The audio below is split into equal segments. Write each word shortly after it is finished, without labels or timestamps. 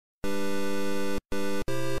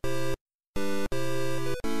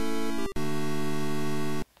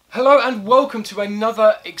Hello and welcome to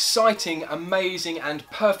another exciting, amazing and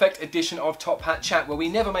perfect edition of Top Hat Chat, where we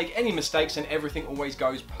never make any mistakes and everything always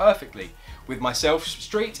goes perfectly. With myself,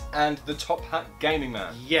 Street, and the Top Hat Gaming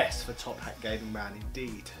Man. Yes, the Top Hat Gaming Man,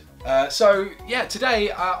 indeed.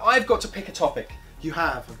 Today I've got to pick a topic. You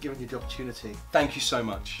have. I've given you the opportunity. Thank you so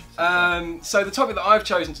much. So the topic that I've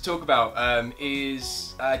chosen to talk about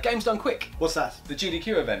is Games Done Quick. What's that? The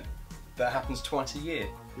GDQ event that happens twice a year.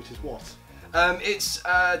 Which is what? It's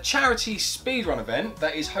a charity speedrun event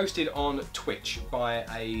that is hosted on Twitch by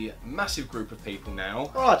a massive group of people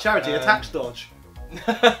now. Oh, charity, a tax dodge.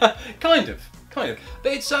 kind of.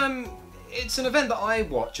 But it's an event that I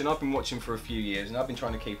watch, and I've been watching for a few years, and I've been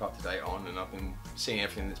trying to keep up to date on, and I've been seeing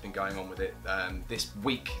everything that's been going on with it. This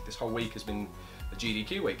whole week has been the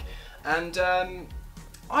GDQ week, and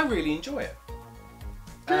I really enjoy it.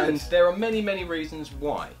 Good. And there are many reasons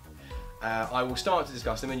why. I will start to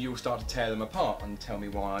discuss them and you will start to tear them apart and tell me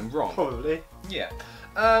why I'm wrong. Probably. Yeah.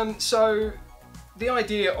 So the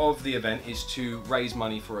idea of the event is to raise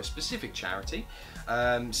money for a specific charity.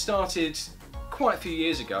 Started quite a few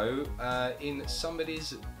years ago in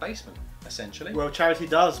somebody's basement, essentially. Well, charity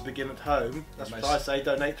does begin at home. That's Most... what I say.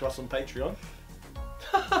 Donate to us on Patreon.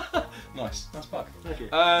 Nice plug. Thank you.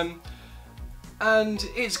 And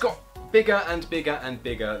it's got bigger and bigger and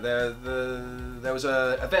bigger. There was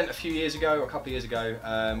an event a few years ago, or a couple of years ago,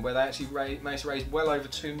 where they actually managed to raise well over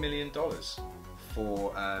 $2 million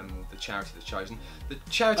for the charity that's chosen. The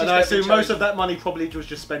charity. And I assume most of that money probably was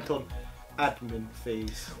just spent on admin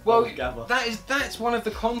fees. Well, that's one of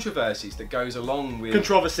the controversies that goes along with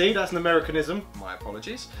controversy. That's an Americanism. My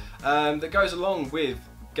apologies. That goes along with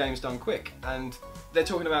Games Done Quick, and they're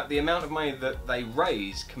talking about the amount of money that they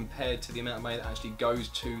raise compared to the amount of money that actually goes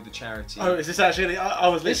to the charity. Oh, is this actually? I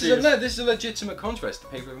was listening. This is a legitimate controversy that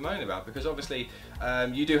people have moaned about, because obviously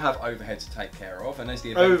you do have overheads to take care of, and as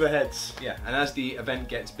the event, overheads. Yeah, and as the event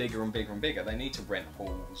gets bigger and bigger and bigger, they need to rent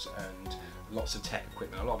halls and lots of tech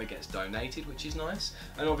equipment. A lot of it gets donated, which is nice,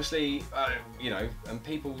 and obviously and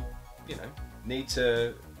people need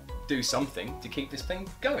to do something to keep this thing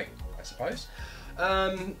going, I suppose.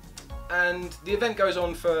 And the event goes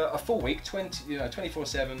on for a full week,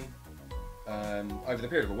 24/7, over the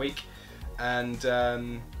period of a week, and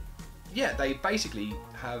they basically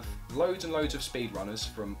have loads and loads of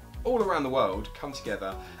speedrunners from all around the world come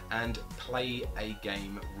together and play a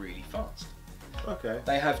game really fast. Okay.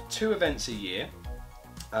 They have 2 events a year.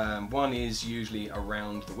 One is usually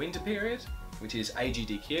around the winter period, which is a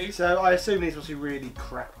GDQ. So I assume these must be really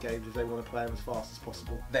crap games if they want to play them as fast as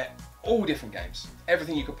possible. They're all different games.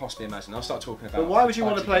 Everything you could possibly imagine. I'll start talking about... But why would you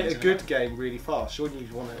want to play a good game really fast? Shouldn't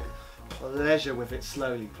you want to pleasure with it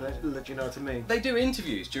slowly? Do you know what I mean? They do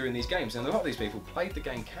interviews during these games, and a lot of these people played the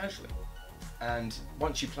game casually. And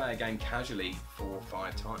once you play a game casually 4 or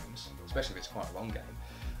 5 times, especially if it's quite a long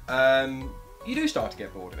game, you do start to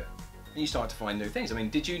get bored of it. And you start to find new things. I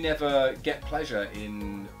mean, did you never get pleasure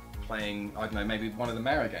in playing, I don't know, maybe one of the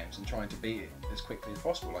Mario games and trying to beat it as quickly as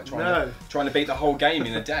possible? Like trying to beat the whole game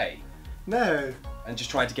in a day? No. And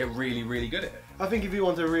just trying to get really good at it? I think if you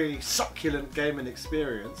want a really succulent gaming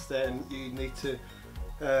experience, then you need to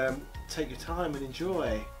take your time and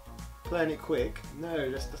enjoy. Playing it quick,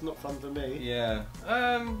 no, that's not fun for me. Yeah.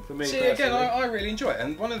 For me, see, again, I really enjoy it,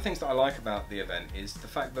 and one of the things that I like about the event is the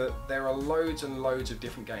fact that there are loads and loads of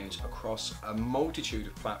different games across a multitude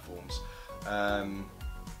of platforms,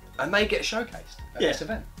 and they get showcased at this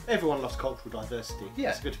event. Everyone loves cultural diversity. Yeah.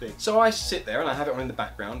 It's a good thing. So I sit there and I have it on in the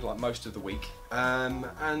background like most of the week,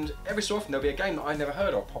 and every so often there'll be a game that I never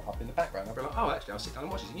heard of pop up in the background. I'll be like, oh, actually, I'll sit down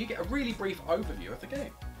and watch this, and you get a really brief overview of the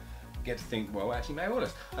game. Get to think, well, actually, maybe I would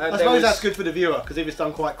have. I suppose that's good for the viewer, because if it's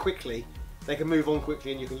done quite quickly, they can move on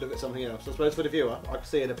quickly and you can look at something else. I suppose for the viewer, I can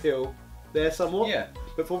see an appeal there somewhat. Yeah.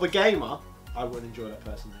 But for the gamer, I wouldn't enjoy that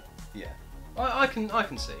personally. Yeah. I can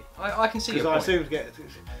see. I can see. Because I assume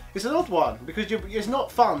it's an odd one, because it's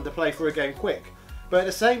not fun to play for a game quick, but at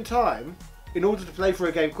the same time, in order to play for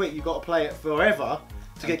a game quick, you've got to play it forever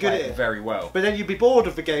to get good at it. Very well. But then you'd be bored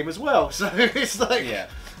of the game as well. So it's like. Yeah.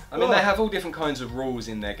 I mean, they have all different kinds of rules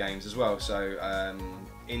in their games as well. So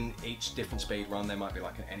in each different speed run, there might be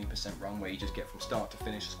like an any % run where you just get from start to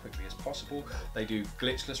finish as quickly as possible. They do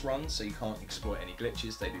glitchless runs, so you can't exploit any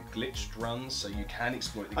glitches. They do glitched runs, so you can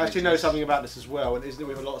exploit the glitches. I actually know something about this as well, and isn't it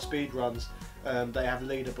with a lot of speed runs, they have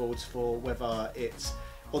leaderboards for whether it's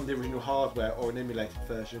on the original hardware or an emulated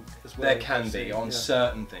version as well. There can be on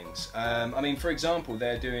certain things. I mean, for example,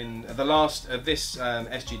 they're doing the last of this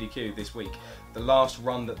SGDQ this week. The last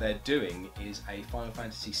run that they're doing is a Final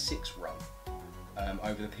Fantasy VI run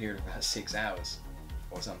over the period of about 6 hours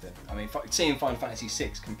or something. I mean, seeing Final Fantasy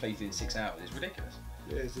VI completed in 6 hours is ridiculous.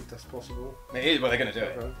 It is, if that's possible. It is. Well, they're going to do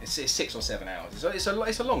it. It's 6 or 7 hours. It's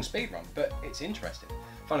a long speed run, but it's interesting.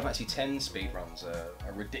 Final Fantasy X speed runs are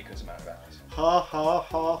a ridiculous amount of hours. Ha ha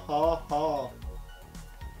ha ha ha.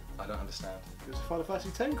 I don't understand. It was Final Fantasy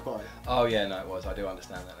X quite. Oh yeah, no, it was. I do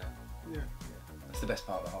understand that now. Yeah. That's the best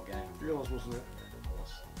part of the whole game. It was, wasn't it?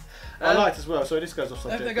 I liked as well, so this goes off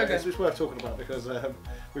subject, go. it's worth talking about because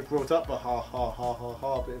we've brought up a ha ha ha ha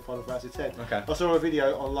ha bit in Final Fantasy X. Okay. I saw a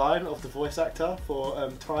video online of the voice actor for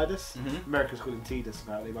Tidus. Mm-hmm. Americans call him Tidus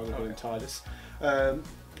apparently, but we call him Tidus.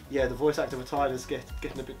 Yeah, the voice actor for Tidus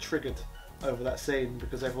getting a bit triggered over that scene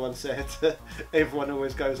because everyone said, everyone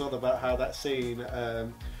always goes on about how that scene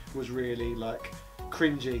was really like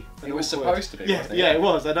cringy. It was supposed to be. Yeah, wasn't it? yeah, it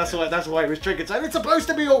was, and that's why it was triggered. Saying it's supposed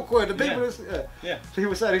to be awkward, and people,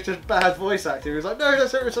 people said it's just bad voice acting. It was like, no,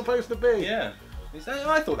 that's what it's supposed to be. Yeah,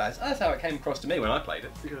 I thought that's how it came across to me when I played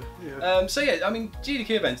it. Yeah. So yeah, I mean,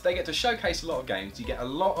 GDQ events, they get to showcase a lot of games. You get a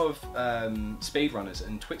lot of speedrunners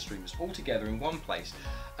and Twitch streamers all together in one place,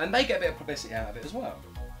 and they get a bit of publicity out of it as well.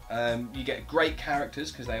 You get great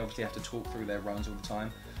characters because they obviously have to talk through their runs all the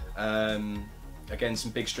time. Again,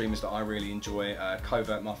 some big streamers that I really enjoy.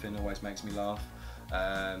 Covert Muffin always makes me laugh.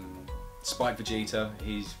 Spike Vegeta,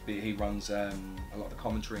 he runs a lot of the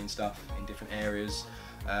commentary and stuff in different areas.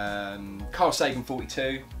 Carl Sagan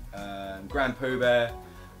 42, Grand Pooh Bear,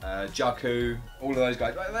 Jakku, all of those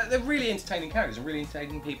guys. They're really entertaining characters and really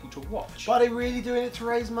entertaining people to watch. But are they really doing it to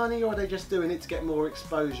raise money, or are they just doing it to get more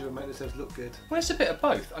exposure and make themselves look good? Well, it's a bit of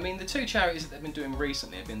both. I mean, the two charities that they've been doing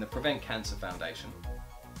recently have been the Prevent Cancer Foundation,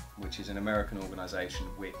 which is an American organisation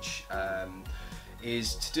which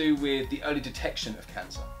is to do with the early detection of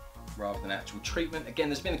cancer rather than actual treatment. Again,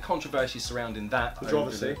 there's been a controversy surrounding that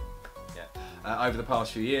over the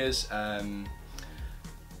past few years,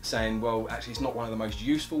 saying, well, actually it's not one of the most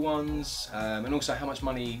useful ones, and also how much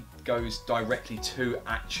money goes directly to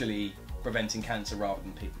actually preventing cancer rather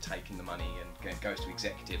than people taking the money and goes to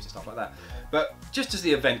executives and stuff like that. But just as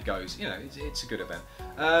the event goes, you know, it's a good event.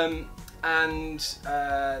 And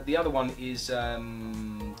the other one is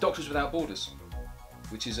Doctors Without Borders,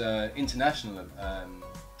 which is an international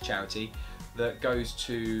charity that goes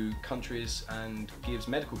to countries and gives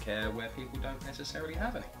medical care where people don't necessarily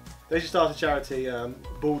have any. They should start a charity,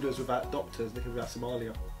 Borders Without Doctors, looking about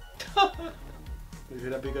Somalia. You think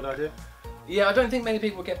that'd be a good idea? Yeah, I don't think many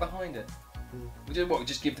people would get behind it. We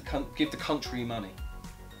just give the country money.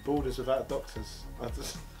 Borders Without Doctors.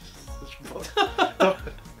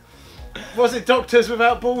 Was it Doctors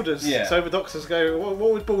Without Borders? Yeah. So the doctors go, what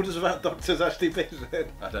would Borders Without Doctors actually be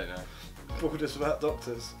then? I don't know. Borders Without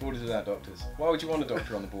Doctors. Borders Without Doctors. Why would you want a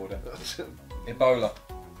doctor on the border? Ebola.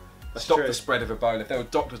 That's Stop true. the spread of Ebola. If there were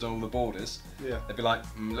doctors on all the borders, they'd be like,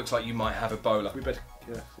 looks like you might have Ebola. We better,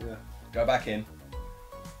 yeah. Go back in.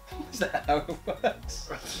 Is that how it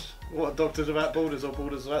works? What, Doctors Without Borders or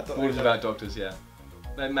Borders Without Doctors? Borders Without Doctors, yeah.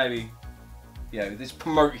 Maybe, yeah, this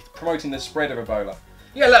promoting the spread of Ebola.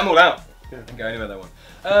 Yeah, let them all out and go anywhere they want.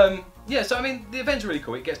 Yeah, so I mean, the event's really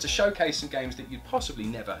cool. It gets to showcase some games that you'd possibly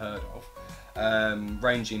never heard of,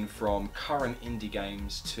 ranging from current indie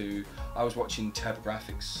games to, I was watching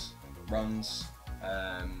TurboGrafx runs,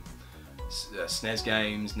 SNES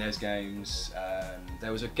games, NES games.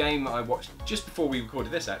 There was a game that I watched just before we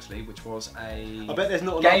recorded this actually, which was a I bet there's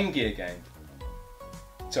not Game Gear game.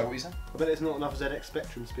 So what you saying? I bet there's not enough ZX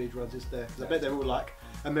Spectrum speedruns, is there? Because I bet they're all like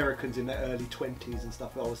Americans in their early 20s and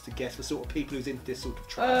stuff, if I was to guess, for sort of people who's into this sort of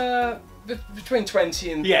track. Between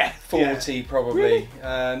 20 and 40 probably. Really?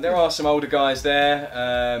 There are some older guys there,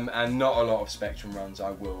 and not a lot of Spectrum runs,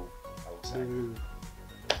 I will say. Ooh.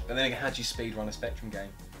 But then again, how do you speedrun a Spectrum game?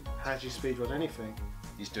 How do you speedrun anything?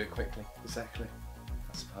 You just do it quickly. Exactly.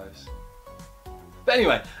 I suppose. But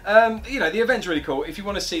anyway, you know, the event's really cool. If you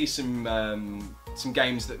want to see some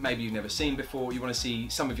games that maybe you've never seen before, you want to see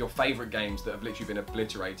some of your favourite games that have literally been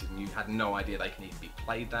obliterated and you had no idea they can even be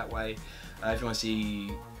played that way. If you want to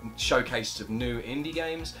see showcases of new indie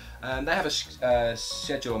games, they have a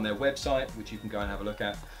schedule on their website which you can go and have a look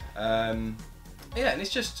at. Yeah, and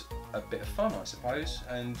it's just a bit of fun, I suppose.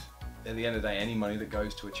 And at the end of the day, any money that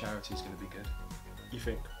goes to a charity is going to be good. You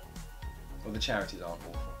think? Well, the charities aren't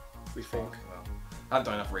awful. We think. Well, I haven't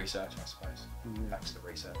done enough research, I suppose. Back to the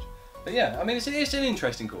research. But yeah, I mean, it's an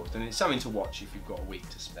interesting course, and it's something to watch if you've got a week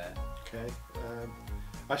to spare. Okay.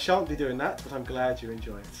 I shan't be doing that, but I'm glad you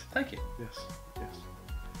enjoy it. Thank you. Yes.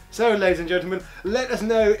 So, ladies and gentlemen, let us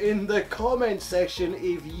know in the comment section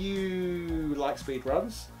if you like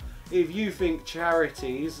speedruns, if you think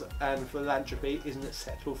charities and philanthropy is an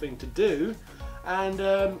acceptable thing to do, and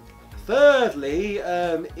thirdly,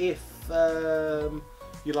 if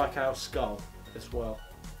you like our skull as well.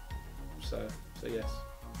 So So yes.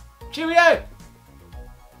 Cheerio!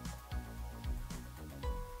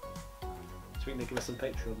 Do you think they give us some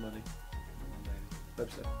Patreon money? Hope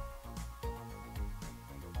so.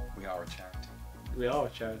 We are a charity. We are a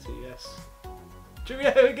charity, yes.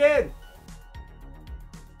 Cheerio again!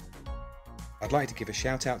 I'd like to give a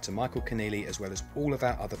shout out to Michael Keneally as well as all of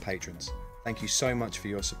our other patrons. Thank you so much for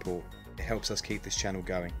your support. It helps us keep this channel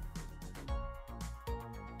going.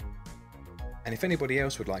 And if anybody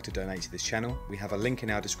else would like to donate to this channel, we have a link in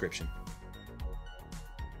our description.